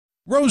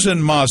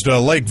Rosen Mazda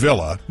Lake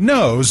Villa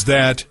knows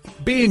that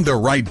being the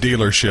right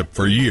dealership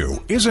for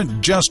you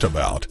isn't just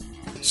about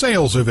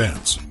sales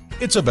events.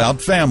 It's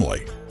about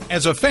family.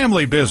 As a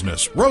family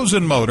business,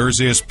 Rosen Motors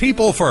is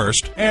people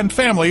first and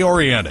family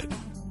oriented.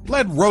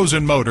 Let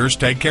Rosen Motors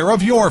take care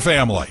of your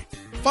family.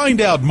 Find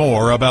out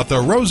more about the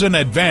Rosen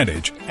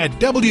Advantage at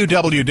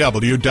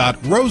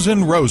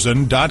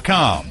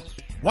www.rosenrosen.com.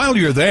 While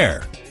you're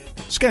there,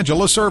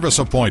 schedule a service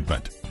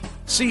appointment.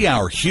 See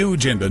our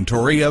huge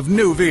inventory of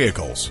new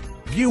vehicles.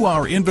 View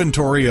our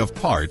inventory of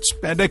parts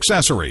and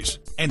accessories,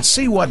 and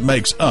see what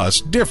makes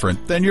us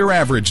different than your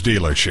average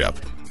dealership.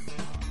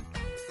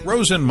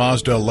 Rosen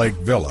Mazda Lake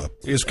Villa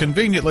is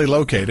conveniently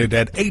located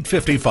at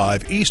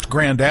 855 East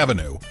Grand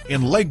Avenue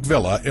in Lake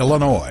Villa,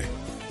 Illinois.